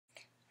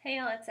Hey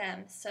y'all, it's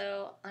Em.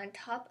 So on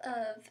top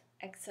of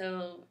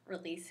EXO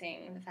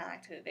releasing the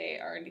fact that they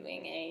are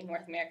doing a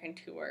North American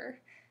tour,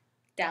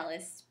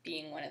 Dallas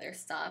being one of their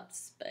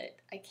stops, but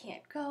I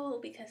can't go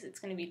because it's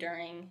going to be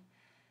during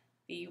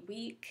the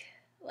week,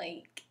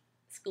 like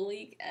school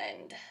week,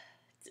 and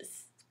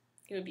just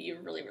it would be a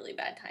really, really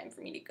bad time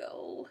for me to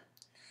go.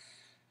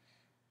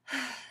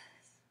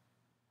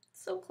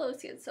 So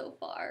close yet so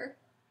far.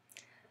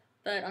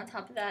 But on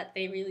top of that,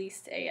 they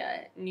released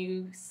a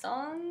new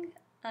song.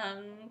 I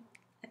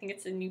think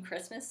it's a new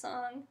Christmas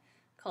song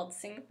called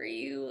Sing For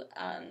You.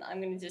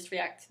 I'm going to just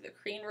react to the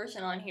Korean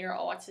version on here.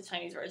 I'll watch the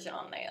Chinese version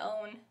on my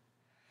own.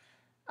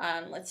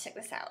 Let's check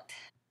this out.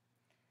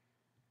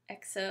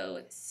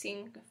 EXO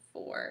Sing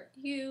For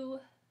You.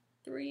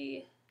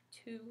 3,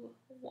 2,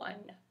 1,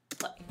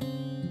 play.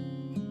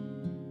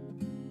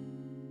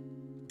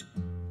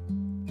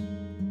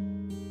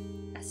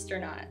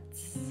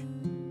 Astronauts.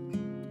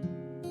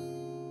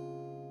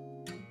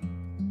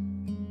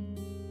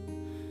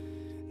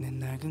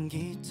 낡은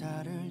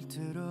기타를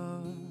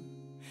들어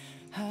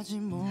하지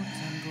못한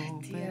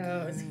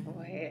Dio's 고백을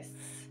voice.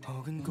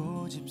 혹은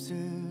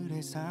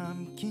고집스레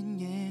삼킨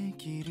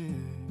얘기를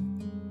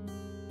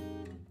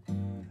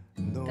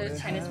Those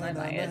China's my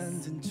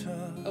bias.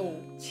 Oh,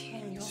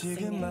 Chanyeol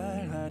singing.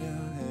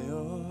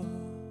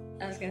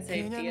 I was gonna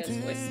say Dio's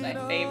voice is my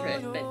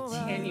favorite, but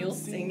Chanyeol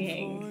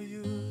singing.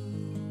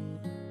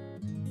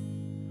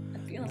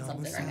 I'm feeling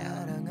something right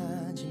now.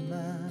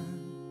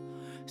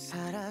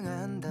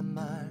 사랑한단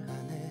말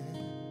안 해.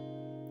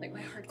 Like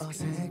my heart's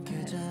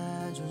어색해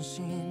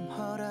자존심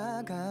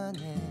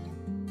허락하네.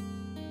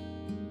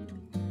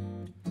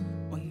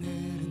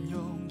 오늘은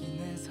용기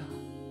내서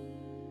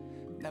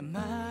난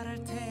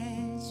말할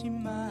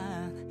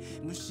테지만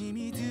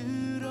무심히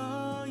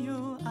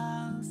들어요.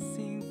 I'll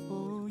sing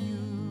for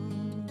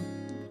you.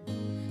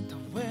 The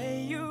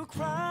way you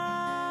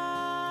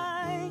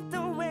cry,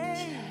 the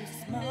way you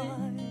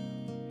smile.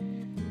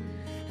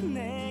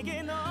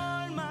 내겐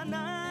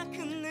얼마나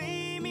큰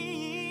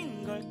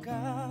의미인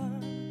걸까.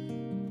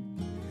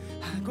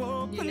 You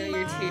know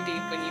you're too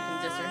deep when you can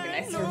just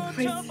recognize your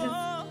voices.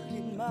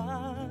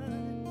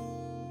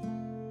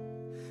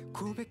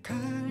 고백할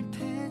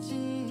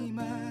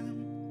테지만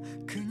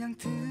그냥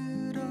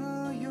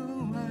들어요.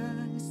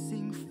 I'll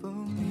sing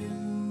for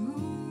you,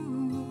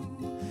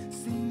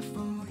 sing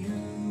for you.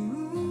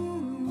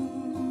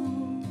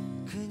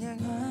 그냥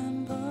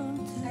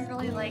한번 I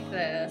really like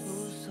this.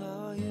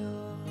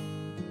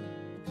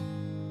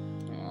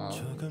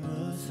 조금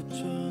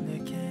우습죠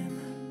내겐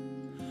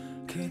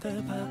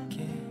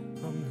그대밖에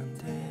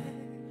없는데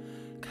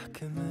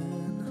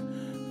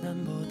가끔은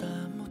남보다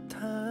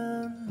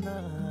못한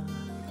나.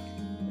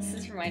 This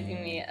is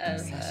reminding me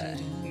of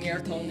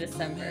Miracle in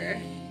December.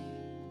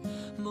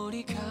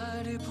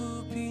 머리카락을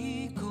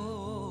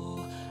부비고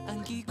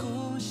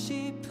안기고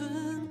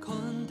싶은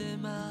건데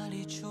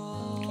말이죠.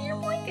 Your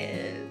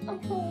blanket.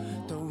 Oh.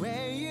 The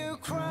way you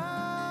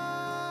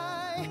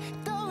cry,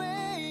 the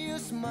way you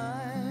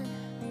smile.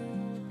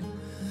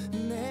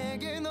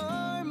 내겐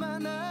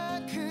얼마나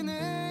큰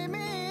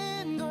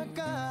의미인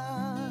걸까.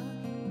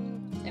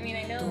 I mean,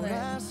 I know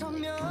that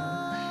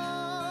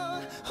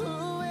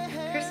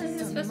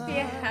Christmas is supposed to be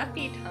a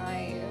happy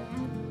time.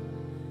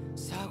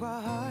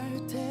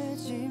 사과할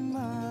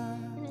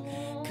테지만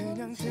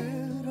그냥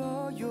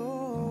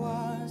들어요.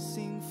 I'll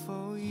sing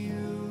for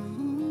you,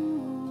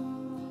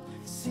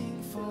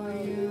 sing for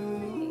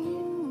you.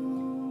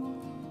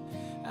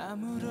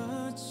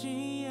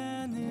 아무렇지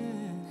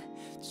않은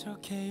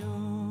척해요.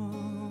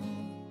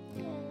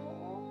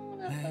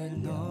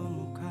 매일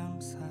너무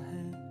감사해.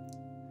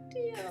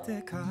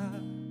 그대가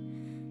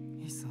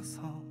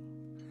있어서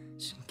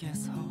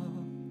신께서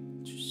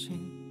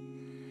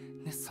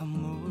주신 내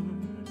선물.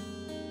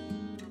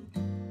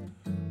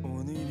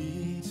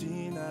 오늘이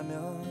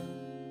지나면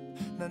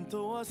난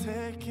또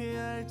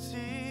어색해할지도.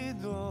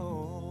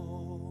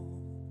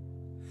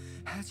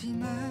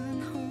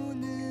 하지만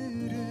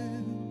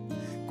오늘은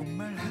꼭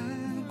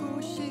말하고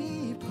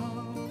싶어.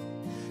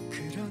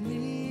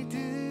 그러니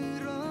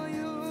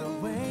들어요.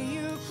 The way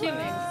you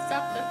Human,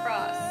 stop the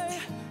frost.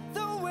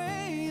 The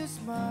way you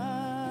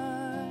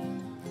smile.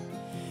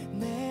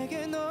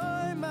 내겐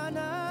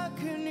얼마나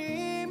큰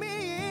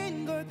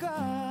의미인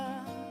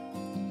걸까.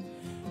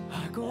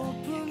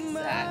 하고픈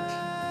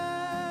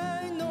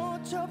말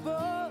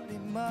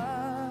놓쳐버린 말.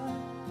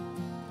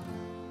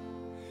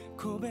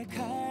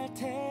 고백할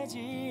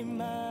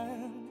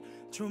테지만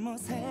좀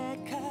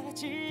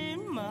어색하지만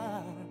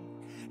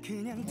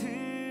그냥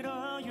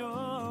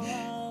들어요.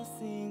 I'll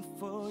sing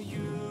for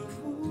you,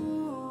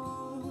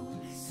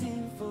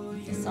 sing for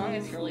you. The song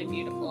is really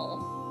beautiful.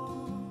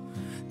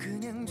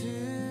 그냥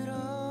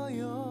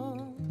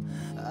들어요.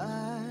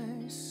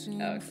 I'll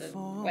sing Oh, it's a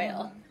for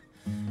whale.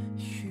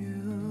 you.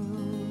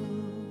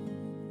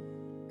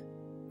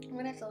 I'm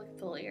gonna have to look at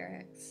the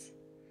lyrics.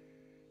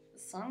 The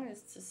song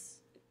is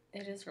just,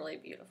 it is really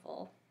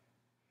beautiful.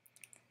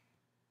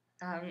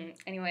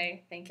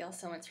 Anyway, thank y'all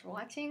so much for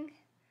watching.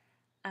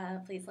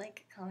 Please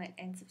like, comment,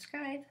 and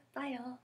subscribe. Bye, y'all.